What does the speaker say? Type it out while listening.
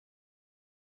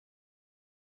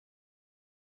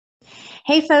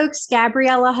Hey folks,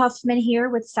 Gabriella Huffman here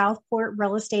with Southport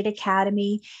Real Estate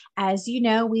Academy. As you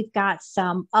know, we've got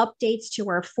some updates to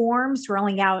our forms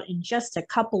rolling out in just a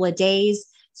couple of days.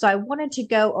 So I wanted to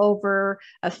go over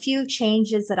a few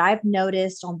changes that I've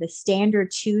noticed on the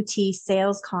standard 2T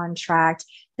sales contract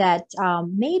that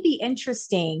may be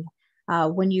interesting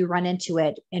when you run into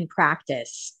it in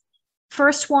practice.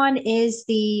 First one is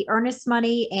the earnest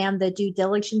money and the due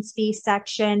diligence fee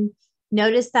section.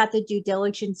 Notice that the due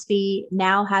diligence fee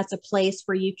now has a place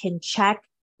where you can check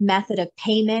method of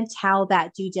payment, how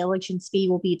that due diligence fee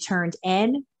will be turned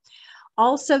in.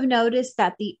 Also notice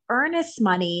that the earnest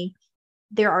money,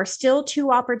 there are still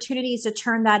two opportunities to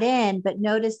turn that in, but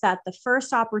notice that the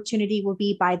first opportunity will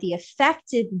be by the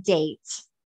effective date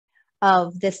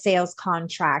of the sales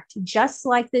contract. Just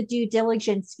like the due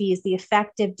diligence fee is the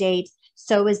effective date,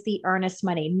 so is the earnest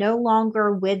money. No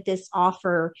longer with this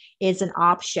offer is an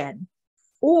option.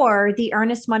 Or the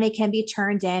earnest money can be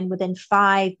turned in within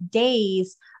 5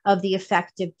 days of the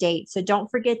effective date. So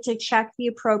don't forget to check the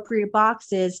appropriate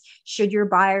boxes should your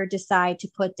buyer decide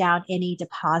to put down any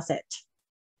deposit.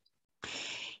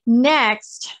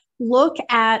 Next, look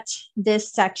at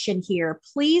this section here.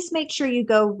 Please make sure you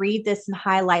go read this and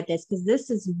highlight this because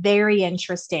this is very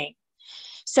interesting.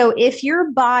 So if your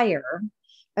buyer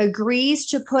agrees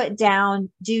to put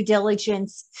down due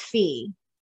diligence fee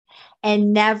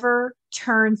and never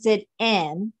turns it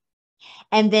in,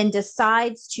 and then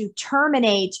decides to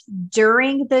terminate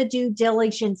during the due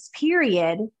diligence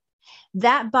period,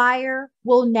 that buyer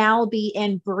will now be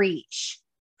in breach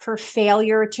for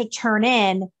failure to turn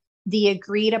in the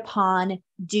agreed upon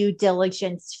due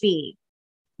diligence fee.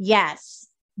 Yes,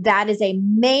 that is a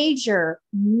major,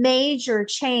 major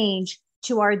change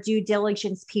to our due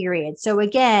diligence period. So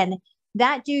again,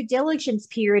 that due diligence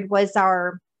period was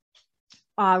our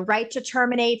right to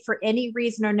terminate for any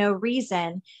reason or no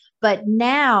reason. But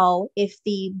now, if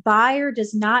the buyer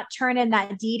does not turn in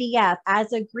that DDF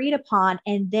as agreed upon,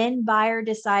 and then buyer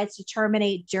decides to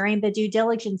terminate during the due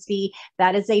diligence fee,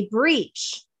 that is a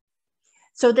breach.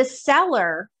 So the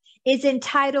seller is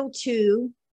entitled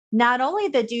to not only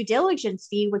the due diligence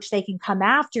fee, which they can come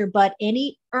after, but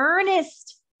any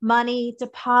earnest money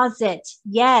deposit.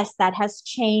 Yes, that has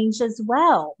changed as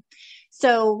well.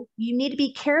 So you need to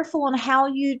be careful on how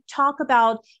you talk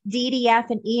about DDF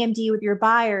and EMD with your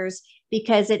buyers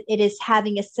because it is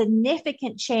having a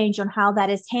significant change on how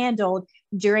that is handled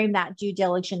during that due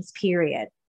diligence period.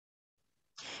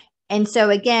 And so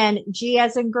again, G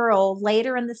as in girl,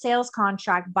 later in the sales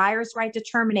contract, buyer's right to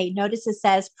terminate. Notice it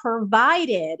says,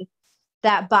 provided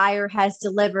that buyer has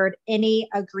delivered any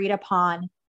agreed upon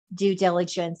due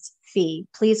diligence fee.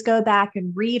 Please go back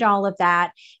and read all of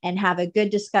that and have a good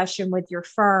discussion with your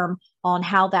firm on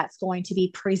how that's going to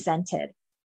be presented.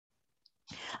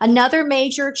 Another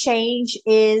major change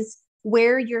is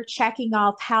where you're checking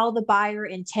off how the buyer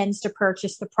intends to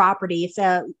purchase the property.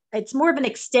 It's more of an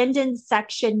extended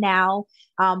section now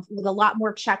with a lot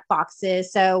more check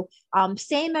boxes. So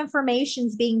same information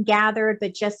is being gathered,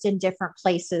 but just in different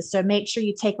places. So make sure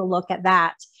you take a look at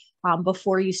that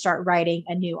before you start writing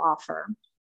a new offer.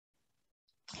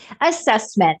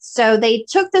 Assessment. So they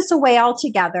took this away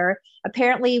altogether.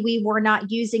 Apparently, we were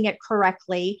not using it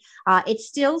correctly. It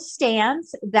still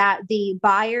stands that the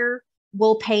buyer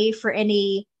will pay for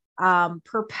any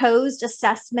proposed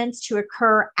assessments to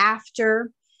occur after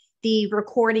the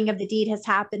recording of the deed has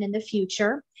happened in the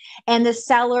future. And the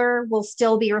seller will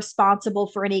still be responsible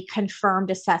for any confirmed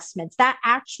assessments. That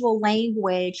actual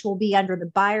language will be under the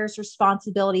buyer's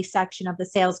responsibility section of the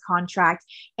sales contract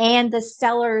and the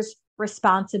seller's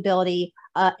responsibility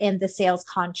in the sales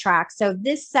contract. So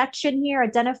this section here,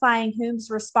 identifying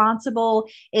whom's responsible,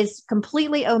 is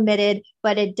completely omitted,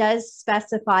 but it does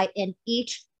specify in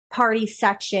each party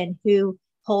section who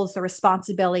holds the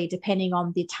responsibility depending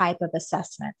on the type of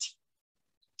assessment.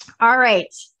 All right,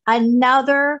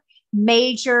 another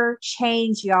major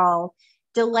change, y'all.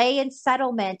 Delay in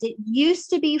settlement. It used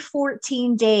to be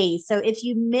 14 days. So if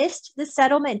you missed the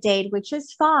settlement date, which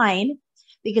is fine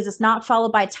because it's not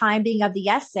followed by time being of the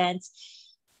essence,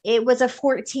 it was a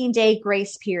 14-day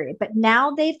grace period. But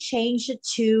now they've changed it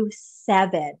to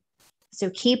 7. So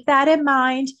keep that in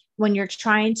mind when you're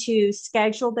trying to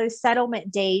schedule those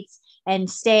settlement dates and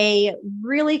stay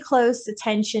really close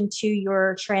attention to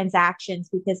your transactions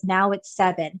because now it's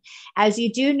 7. As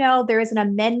you do know, there is an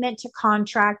amendment to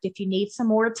contract if you need some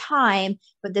more time,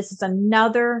 but this is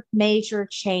another major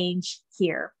change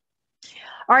here.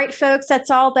 All right, folks, that's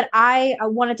all that I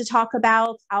wanted to talk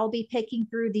about. I'll be picking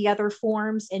through the other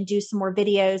forms and do some more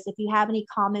videos. If you have any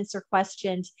comments or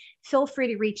questions, feel free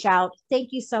to reach out. Thank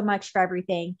you so much for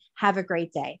everything. Have a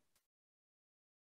great day.